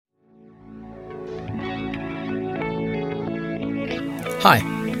Hi,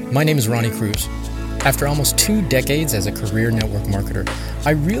 my name is Ronnie Cruz. After almost 2 decades as a career network marketer,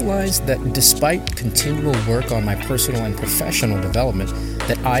 I realized that despite continual work on my personal and professional development,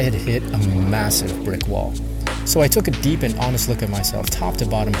 that I had hit a massive brick wall. So I took a deep and honest look at myself, top to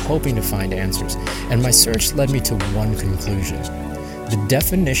bottom, hoping to find answers, and my search led me to one conclusion. The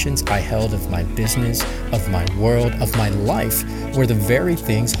definitions I held of my business, of my world, of my life were the very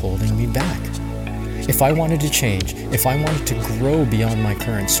things holding me back. If I wanted to change, if I wanted to grow beyond my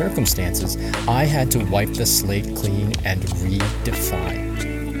current circumstances, I had to wipe the slate clean and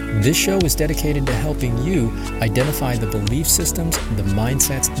redefine. This show is dedicated to helping you identify the belief systems, the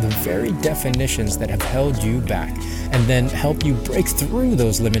mindsets, the very definitions that have held you back, and then help you break through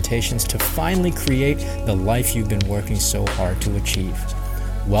those limitations to finally create the life you've been working so hard to achieve.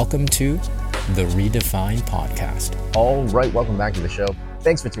 Welcome to the Redefine Podcast. All right, welcome back to the show.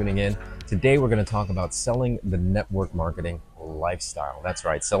 Thanks for tuning in. Today, we're going to talk about selling the network marketing lifestyle. That's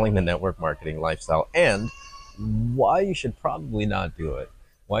right, selling the network marketing lifestyle and why you should probably not do it.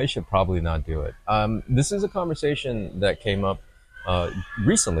 This is a conversation that came up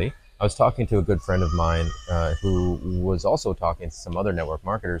recently. I was talking to a good friend of mine who was also talking to some other network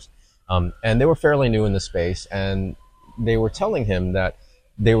marketers, and they were fairly new in the space, and they were telling him that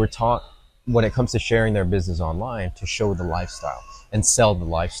they were taught when it comes to sharing their business online to show the lifestyle and sell the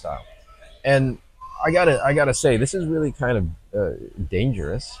lifestyle. And I gotta say, this is really kind of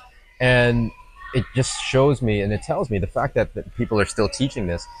dangerous, and it just shows me and it tells me the fact that people are still teaching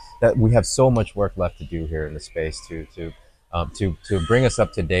this, that we have so much work left to do here in the space to bring us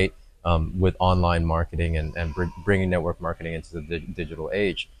up to date with online marketing and bringing network marketing into the digital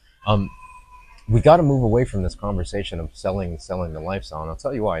age. We got to move away from this conversation of selling the lifestyle, and I'll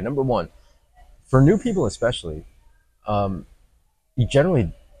tell you why. Number one, for new people especially, you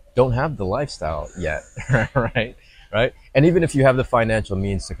generally don't have the lifestyle yet, right? And even if you have the financial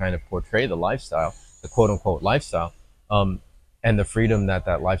means to kind of portray the lifestyle, the quote unquote lifestyle, and the freedom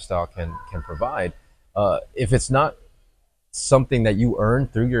that lifestyle can provide, if it's not something that you earn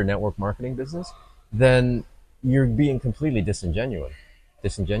through your network marketing business, then you're being completely disingenuous,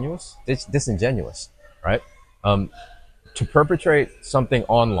 right? To perpetrate something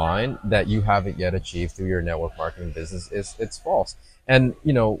online that you haven't yet achieved through your network marketing business it's false. And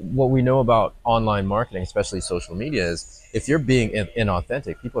what we know about online marketing, especially social media, is if you're being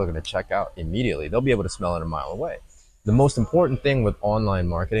inauthentic, people are going to check out immediately. They'll be able to smell it a mile away. The most important thing with online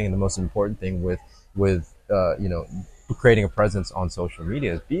marketing and the most important thing with creating a presence on social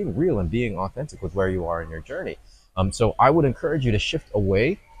media is being real and being authentic with where you are in your journey. So I would encourage you to shift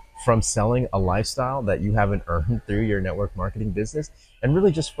away from selling a lifestyle that you haven't earned through your network marketing business, and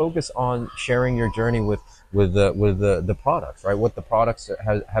really just focus on sharing your journey with the products, right? What the products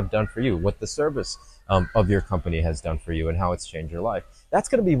have done for you, what the service of your company has done for you, and how it's changed your life. That's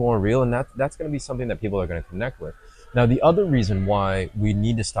going to be more real, and that's going to be something that people are going to connect with. Now, the other reason why we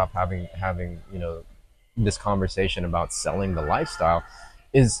need to stop having this conversation about selling the lifestyle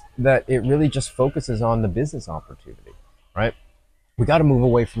is that it really just focuses on the business opportunity, right? We got to move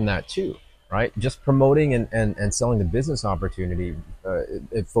away from that too, right? Just promoting and selling the business opportunity,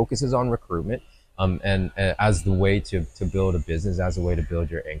 it focuses on recruitment and as the way to build a business, as a way to build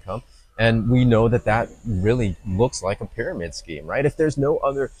your income. And we know that really looks like a pyramid scheme, right? If there's no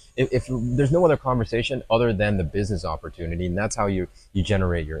other conversation other than the business opportunity, and that's how you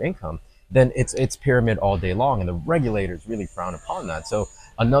generate your income, then it's pyramid all day long, and the regulators really frown upon that. So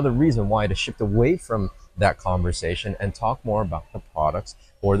another reason why to shift away from that conversation and talk more about the products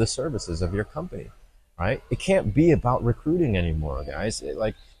or the services of your company, right? It can't be about recruiting anymore, guys.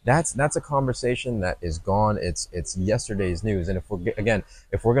 That's a conversation that is gone. It's yesterday's news. And if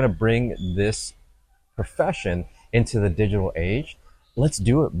we're going to bring this profession into the digital age, let's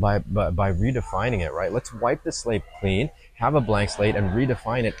do it by redefining it, right? Let's wipe the slate clean, have a blank slate, and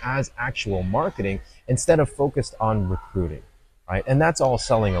redefine it as actual marketing instead of focused on recruiting. Right? And that's all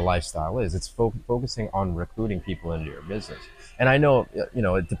selling a lifestyle is. It's focusing on recruiting people into your business. And I know,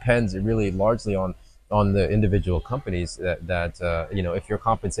 it depends really largely on the individual companies that if your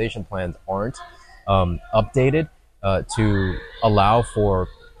compensation plans aren't updated to allow for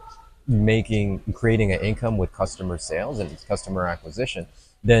creating an income with customer sales and customer acquisition,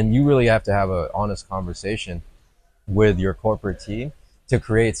 then you really have to have an honest conversation with your corporate team to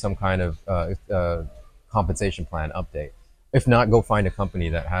create some kind of compensation plan update. If not, go find a company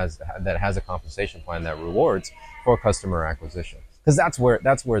that has a compensation plan that rewards for customer acquisition, because that's where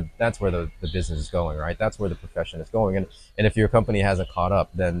the business is going, right? That's where the profession is going, and if your company hasn't caught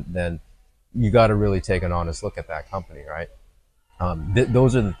up, then you got to really take an honest look at that company, right?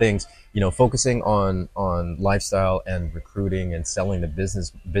 Those are the things, focusing on lifestyle and recruiting and selling the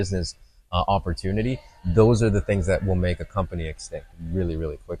business opportunity. Those are the things that will make a company extinct really,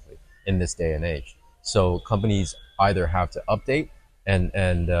 really quickly in this day and age. So companies either have to update and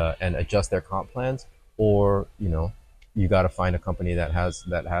adjust their comp plans, or you got to find a company that has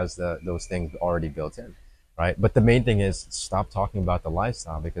those things already built in, right? But the main thing is, stop talking about the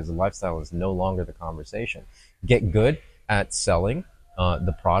lifestyle, because the lifestyle is no longer the conversation. Get good at selling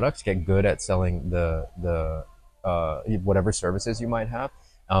the products. Get good at selling the whatever services you might have,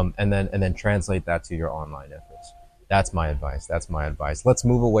 and then translate that to your online efforts. That's my advice. Let's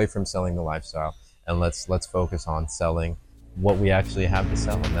move away from selling the lifestyle, and let's focus on selling what we actually have to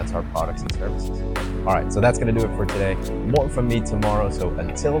sell, and that's our products and services. All right, so that's going to do it for today. More from me tomorrow. So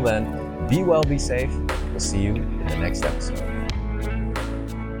until then, be well, be safe. We'll see you in the next episode.